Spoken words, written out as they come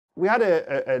We had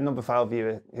a Numberphile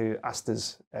viewer who asked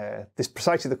us this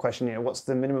precisely the question, what's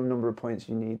the minimum number of points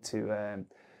you need to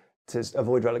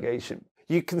avoid relegation?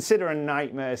 You consider a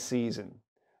nightmare season.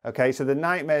 Okay, so the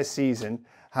nightmare season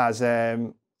has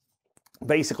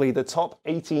basically the top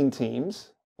 18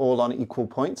 teams all on equal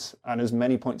points and as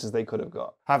many points as they could have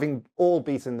got, having all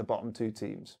beaten the bottom 2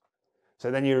 teams. So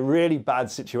then you're in a really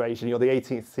bad situation. You're the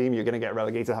 18th team, you're going to get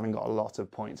relegated having got a lot of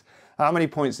points. How many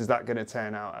points is that going to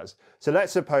turn out as? So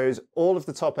let's suppose all of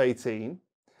the top 18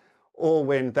 all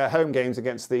win their home games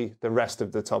against the rest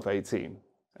of the top 18.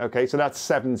 Okay, so that's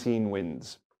 17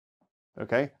 wins.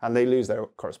 Okay, and they lose their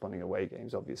corresponding away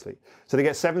games, obviously. So they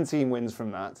get 17 wins from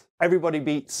that. Everybody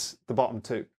beats the bottom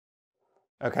 2.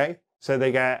 Okay, so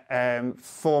they get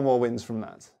 4 more wins from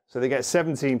that. So they get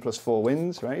 17 plus 4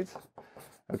 wins, right?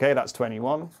 Okay, that's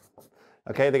 21.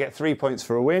 Okay, they get 3 points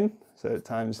for a win, so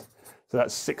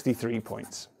that's 63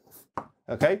 points.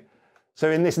 Okay,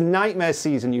 so in this nightmare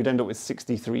season, you'd end up with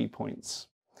 63 points.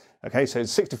 Okay, so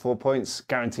 64 points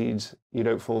guaranteed you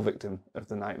don't fall victim of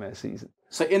the nightmare season.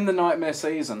 So in the nightmare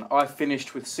season, I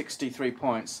finished with 63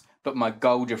 points, but my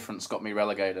goal difference got me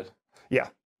relegated. Yeah,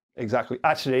 exactly.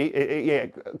 Actually,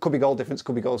 it could be goal difference,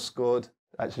 could be goals scored,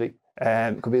 actually.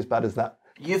 It could be as bad as that.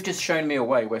 You've just shown me a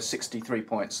way where 63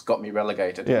 points got me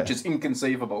relegated, which is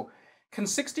inconceivable. Can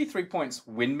 63 points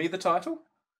win me the title?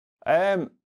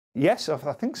 Yes,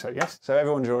 I think so, yes. So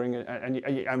everyone drawing,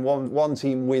 and one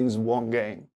team wins 1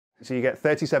 game. So you get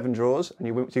 37 draws, and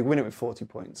you win it with 40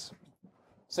 points.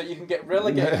 So you can get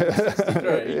relegated with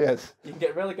 63. Yes. You can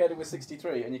get relegated with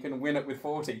 63, and you can win it with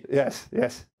 40. Yes.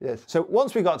 So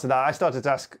once we got to that, I started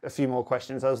to ask a few more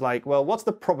questions. I was like, well, what's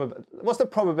the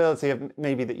probability of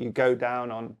maybe that you go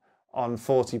down on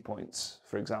 40 points,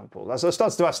 for example? So I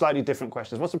started to ask slightly different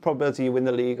questions. What's the probability you win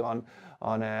the league on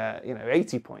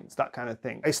 80 points, that kind of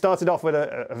thing? I started off with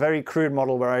a very crude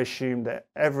model where I assumed that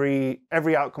every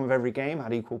outcome of every game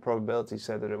had equal probability,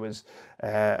 so that it was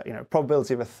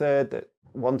probability of a third that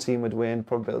one team would win,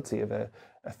 probability of a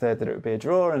third that it would be a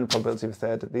draw, and a probability of a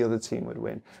third that the other team would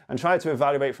win, and try to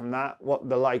evaluate from that what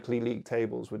the likely league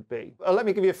tables would be. Let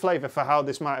me give you a flavour for how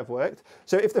this might have worked.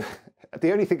 So if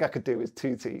the only thing I could do is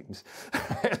 2 teams,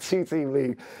 a 2-team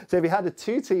league. So if you had a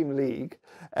 2-team league,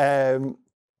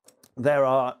 there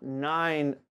are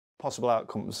 9 possible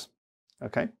outcomes.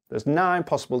 Okay, there's 9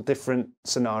 possible different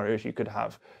scenarios you could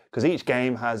have, because each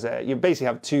game has you basically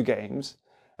have 2 games.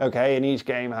 Okay, and each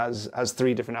game has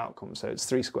 3 different outcomes, so it's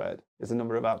 3 squared is the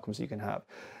number of outcomes you can have,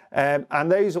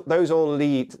 and those all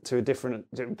lead to a different,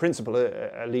 in principle,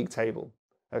 a league table.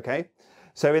 Okay,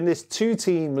 so in this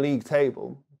 2-team league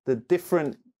table, the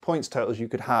different points totals you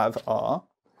could have are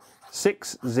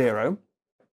 6-0.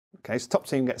 Okay, so top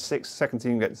team gets 6, second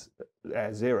team gets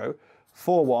 0,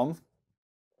 4-1,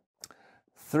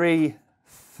 3-3.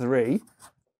 Okay,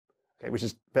 which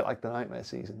is a bit like the nightmare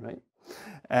season, right?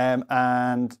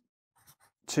 And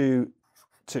 2-2.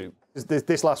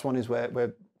 This last one is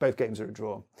where both games are a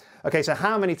draw. Okay, so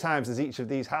how many times does each of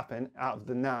these happen out of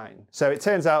the 9? So it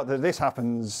turns out that this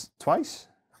happens twice.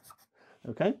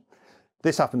 Okay,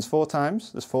 this happens 4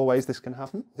 times. There's 4 ways this can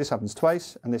happen. This happens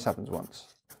twice, and this happens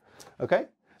once. Okay,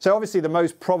 so obviously the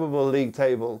most probable league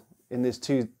table in this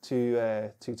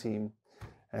two-team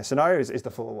scenario is the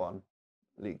 4-1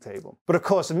 league table. But of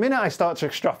course, the minute I start to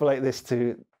extrapolate this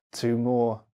to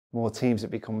more teams,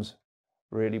 it becomes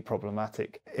really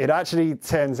problematic. It actually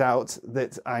turns out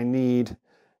that I need,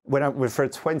 for a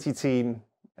 20-team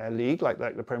league, like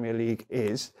the Premier League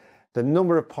is, the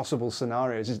number of possible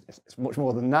scenarios is much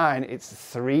more than 9. It's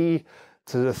 3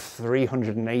 to the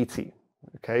 380.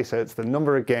 Okay, so it's the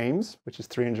number of games, which is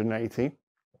 380,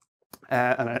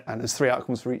 and there's 3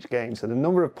 outcomes for each game. So the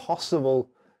number of possible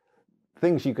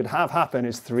things you could have happen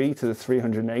is 3 to the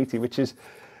 380, which is,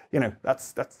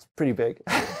 that's pretty big.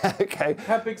 Okay.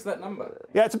 How big's that number?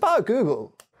 Yeah, it's about a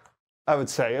Google, I would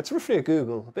say. It's roughly a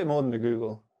Google, a bit more than a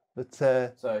Google. But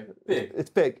so big. It's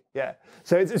big, yeah.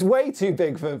 So it's way too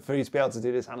big for you to be able to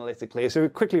do this analytically. So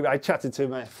quickly, I chatted to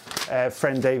my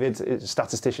friend David, a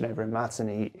statistician over in Maths,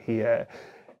 and he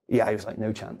was like,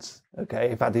 no chance.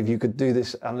 Okay, in fact, if you could do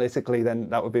this analytically, then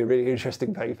that would be a really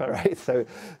interesting paper, right? So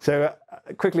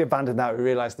quickly abandoned that. We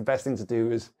realised the best thing to do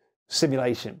was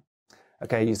simulation.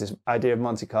 Okay, use this idea of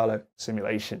Monte Carlo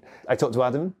simulation. I talked to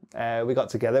Adam, we got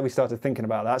together, we started thinking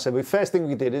about that. So the first thing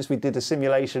we did is we did a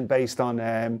simulation based on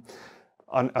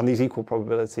these equal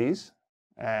probabilities.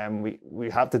 We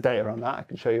have the data on that, I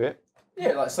can show you it.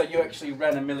 Yeah, so you actually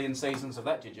ran 1 million seasons of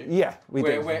that, did you? Yeah, we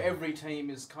did. Where every team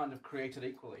is kind of created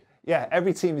equally. Yeah,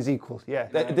 every team is equal, yeah.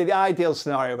 The ideal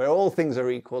scenario where all things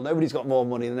are equal, nobody's got more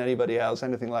money than anybody else,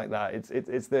 anything like that.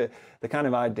 It's the kind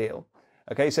of ideal.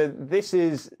 Okay, so this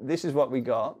is what we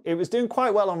got. It was doing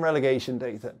quite well on relegation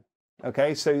data.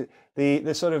 Okay, so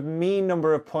the sort of mean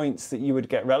number of points that you would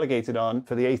get relegated on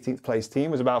for the 18th place team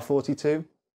was about 42.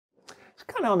 It's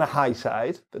kind of on the high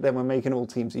side, but then we're making all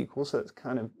teams equal, so it's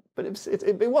kind of, but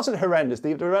it wasn't horrendous.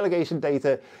 The relegation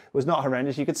data was not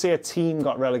horrendous. You could see a team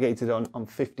got relegated on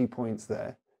 50 points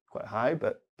there. Quite high,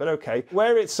 but okay.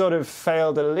 Where it sort of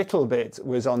failed a little bit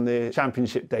was on the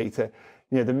championship data.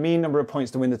 You know, the mean number of points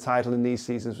to win the title in these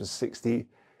seasons was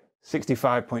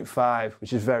 65.5,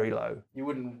 which is very low. You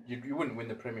wouldn't win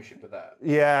the Premiership with that.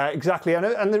 Yeah, exactly.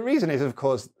 And the reason is, of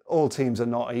course, all teams are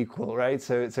not equal, right?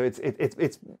 So it's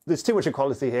there's too much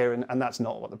equality here, and that's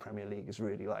not what the Premier League is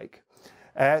really like.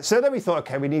 So then we thought,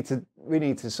 okay, we need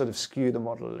to sort of skew the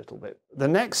model a little bit. The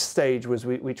next stage was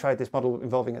we tried this model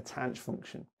involving a tanh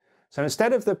function. So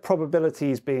instead of the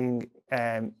probabilities being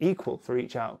equal for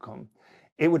each outcome,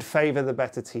 it would favour the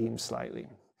better team slightly.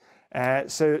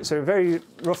 So very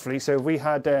roughly, so we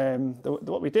had,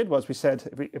 what we did was we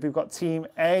said, if we've got team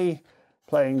A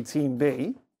playing team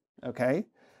B, okay,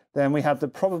 then we had the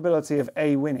probability of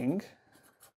A winning,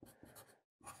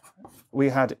 we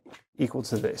had equal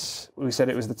to this. We said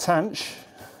it was the tanh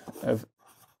of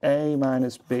A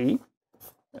minus B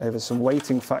over some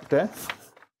weighting factor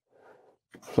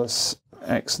plus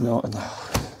X naught.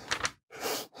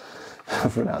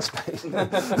 I've run out of space.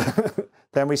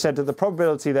 Then we said that the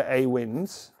probability that A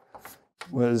wins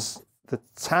was the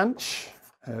tanh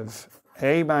of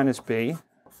A minus B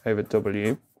over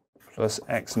W plus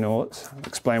X naught. I'll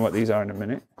explain what these are in a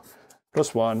minute.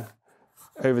 Plus 1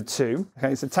 over 2.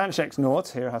 Okay, so tanh X naught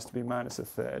here has to be minus a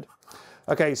third.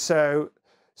 Okay, so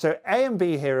A and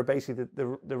B here are basically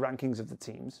the rankings of the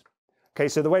teams. Okay,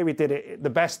 so the way we did it, the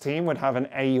best team would have an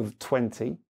A of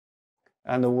 20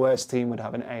 and the worst team would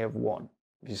have an A of 1.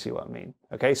 If you see what I mean.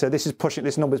 Okay, so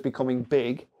this number's becoming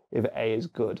big if A is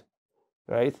good,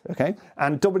 right? Okay,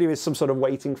 and W is some sort of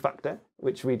weighting factor,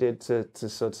 which we did to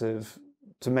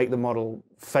make the model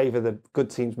favour the good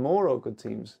teams more or good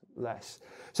teams less.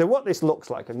 So what this looks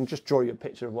like, I can just draw you a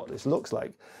picture of what this looks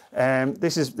like.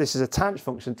 This is a tanh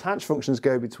function. Tanh functions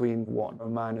go between 1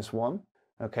 and minus 1.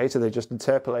 Okay, so they just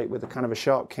interpolate with a kind of a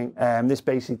sharp kink. This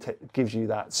basically gives you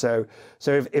that. So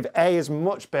if A is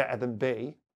much better than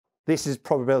B, this is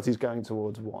probability is going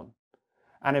towards 1.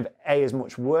 And if A is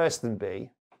much worse than B,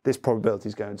 this probability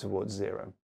is going towards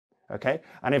 0. Okay?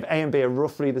 And if A and B are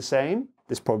roughly the same,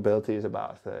 this probability is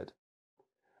about a third.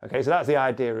 Okay, so that's the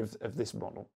idea of this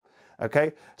model.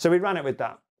 Okay, so we ran it with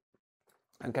that.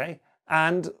 Okay,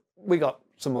 and we got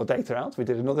some more data out. We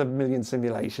did another 1 million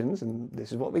simulations, and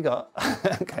this is what we got.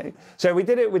 Okay, so we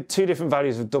did it with 2 different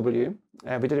values of W.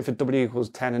 We did it for W equals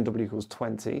 10 and W equals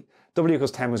 20. W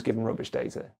equals 10 was given rubbish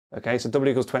data. Okay, so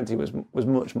W equals 20 was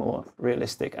much more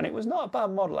realistic, and it was not a bad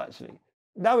model actually.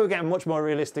 Now we're getting much more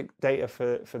realistic data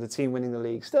for the team winning the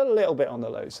league. Still a little bit on the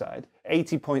low side.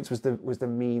 80 points was the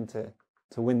mean to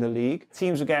win the league.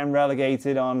 Teams were getting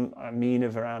relegated on a mean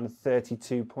of around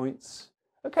 32 points.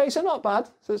 Okay, so not bad.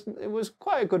 So it was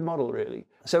quite a good model, really.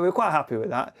 So we were quite happy with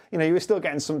that. You know, you were still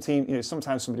getting some team, you know,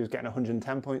 sometimes somebody was getting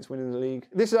 110 points winning the league.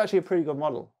 This is actually a pretty good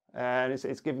model, and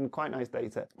it's given quite nice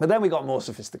data. But then we got more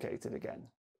sophisticated again.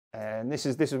 And this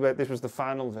was the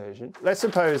final version. Let's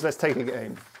take a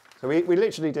game. So we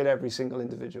literally did every single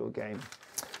individual game.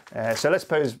 So let's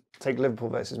take Liverpool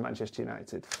versus Manchester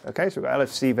United. Okay, so we've got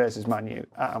LFC versus Man U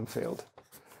at Anfield.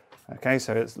 Okay,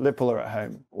 so it's Liverpool are at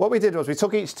home. What we did was we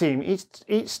took each team.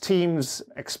 Each team's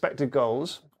expected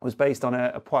goals was based on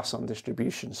a Poisson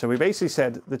distribution. So we basically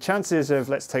said the chances of,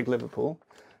 let's take Liverpool.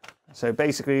 So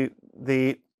basically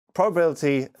the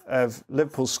probability of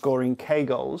Liverpool scoring K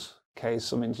goals, K is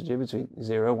some integer between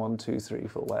 0, 1, 2, 3,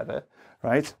 4, whatever,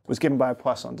 right, was given by a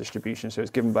Poisson distribution. So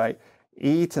it's given by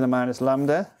e to the minus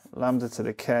lambda, lambda to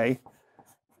the k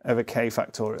over k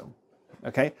factorial.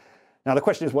 Okay, now the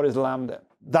question is, what is lambda?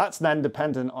 That's then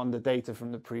dependent on the data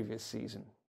from the previous season.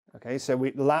 Okay, so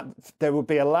there would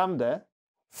be a lambda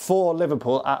for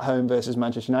Liverpool at home versus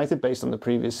Manchester United based on the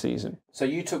previous season. So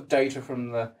you took data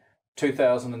from the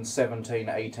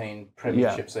 2017-18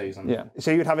 Premiership season. Yeah. So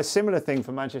you'd have a similar thing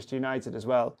for Manchester United as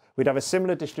well. We'd have a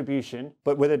similar distribution,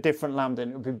 but with a different lambda,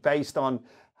 and it would be based on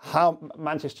how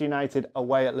Manchester United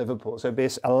away at Liverpool. So it'd be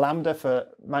a lambda for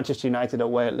Manchester United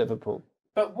away at Liverpool.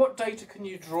 But what data can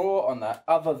you draw on that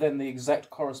other than the exact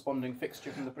corresponding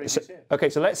fixture from the previous year? Okay,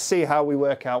 so let's see how we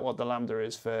work out what the lambda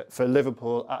is for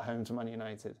Liverpool at home to Man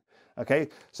United. Okay,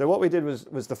 so what we did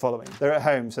was the following. They're at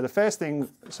home. So the first thing,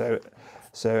 so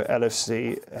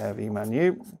LFC v Man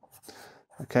U.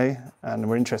 Okay, and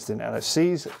we're interested in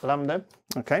LFC's lambda.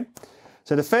 Okay,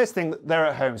 so the first thing, they're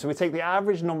at home. So we take the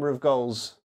average number of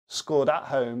goals scored at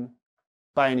home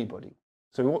by anybody.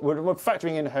 So we're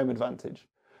factoring in home advantage.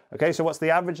 Okay, so what's the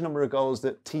average number of goals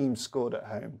that teams scored at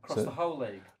home? Across the whole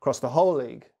league. Across the whole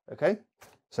league, okay?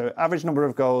 So average number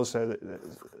of goals, so the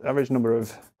average number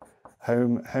of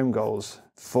home goals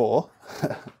for,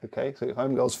 okay, so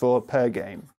home goals for per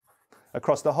game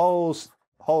across the whole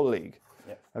league.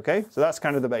 Yep. Okay, so that's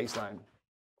kind of the baseline.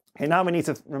 Okay, now we need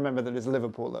to remember that it's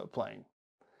Liverpool that are playing.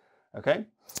 Okay,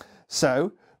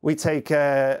 so we take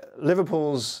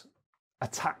Liverpool's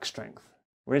attack strength.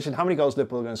 We're interested in how many goals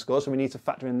Liverpool are going to score, so we need to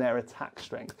factor in their attack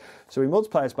strength. So we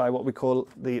multiply this by what we call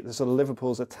the sort of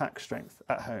Liverpool's attack strength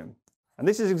at home. And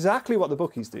this is exactly what the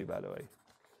bookies do, by the way.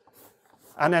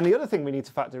 And then the other thing we need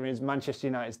to factor in is Manchester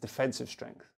United's defensive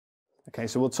strength. Okay,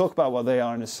 so we'll talk about what they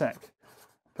are in a sec,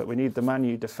 but we need the Man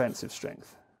U defensive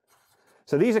strength.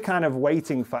 So these are kind of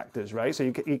weighting factors, right?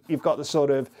 So you've got the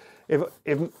sort of,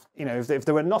 if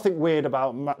there were nothing weird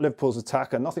about Liverpool's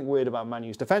attack and nothing weird about Man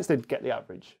U's defence, they'd get the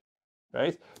average,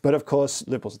 right? But of course,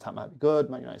 Liverpool's attack might be good,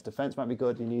 Man United's defence might be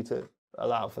good, you need to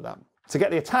allow for that. To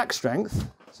get the attack strength,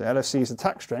 so LFC's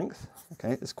attack strength,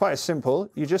 okay, it's quite simple.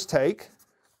 You just take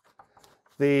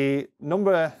the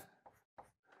number,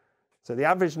 so the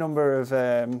average number of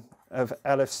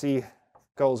LFC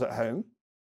goals at home,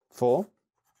 4,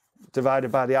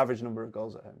 divided by the average number of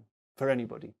goals at home for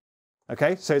anybody.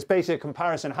 Okay, so it's basically a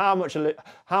comparison, how much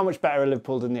better are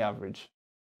Liverpool than the average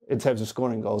in terms of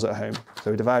scoring goals at home.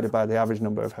 So we divided by the average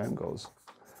number of home goals.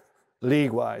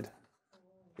 League-wide.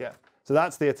 Yeah, so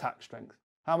that's the attack strength.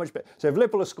 How much better? So if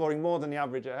Liverpool are scoring more than the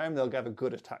average at home, they'll get a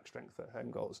good attack strength for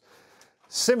home goals.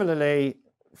 Similarly,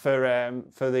 for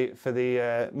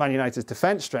the Man United's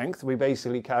defence strength, we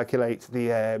basically calculate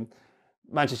the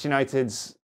Manchester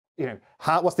United's,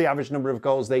 what's the average number of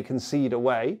goals they concede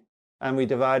away, and we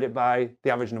divide it by the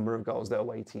average number of goals that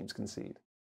away teams concede.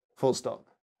 Full stop.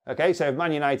 Okay, so if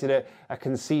Man United are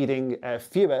conceding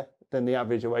fewer than the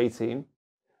average away team,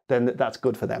 then that's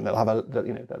good for them. They'll have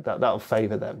that'll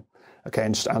favour them. Okay,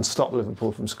 and stop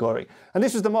Liverpool from scoring. And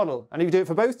this was the model. And if you do it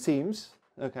for both teams,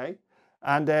 okay,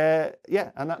 and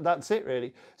that's it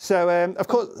really. So of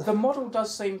course the model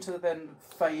does seem to then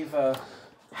favour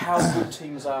how good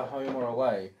teams are home or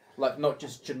away. Like not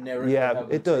just generically. Yeah,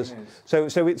 it does. So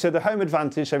the home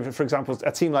advantage. So for example,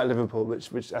 a team like Liverpool,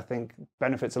 which I think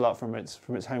benefits a lot from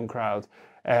its home crowd,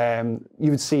 you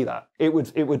would see that it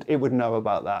would know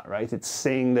about that, right? It's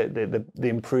seeing the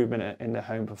improvement in the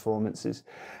home performances.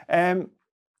 The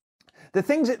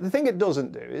thing it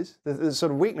doesn't do is the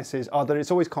sort of weaknesses are that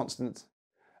it's always constant.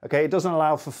 Okay, it doesn't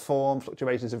allow for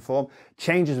fluctuations in form,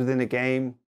 changes within a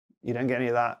game. You don't get any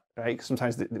of that, right? 'Cause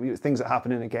sometimes things that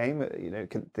happen in a game,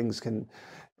 things that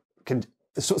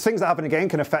happen in a game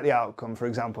can affect the outcome. For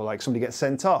example, like somebody gets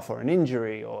sent off or an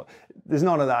injury, or there's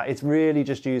none of that. It's really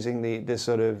just using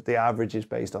the averages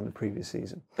based on the previous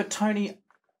season. But Tony,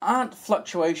 aren't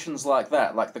fluctuations like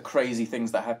that, like the crazy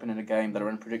things that happen in a game that are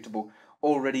unpredictable,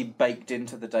 already baked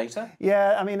into the data?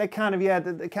 Yeah, I mean they kind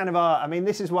of are. I mean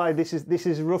this is why this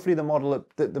is roughly the model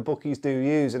that the bookies do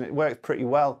use, and it works pretty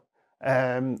well.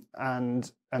 And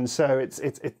so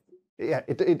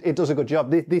it does a good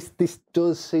job. This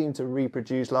does seem to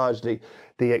reproduce largely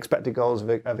the expected goals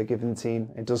of a given team.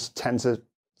 It does tend to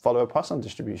follow a pass-on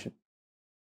distribution.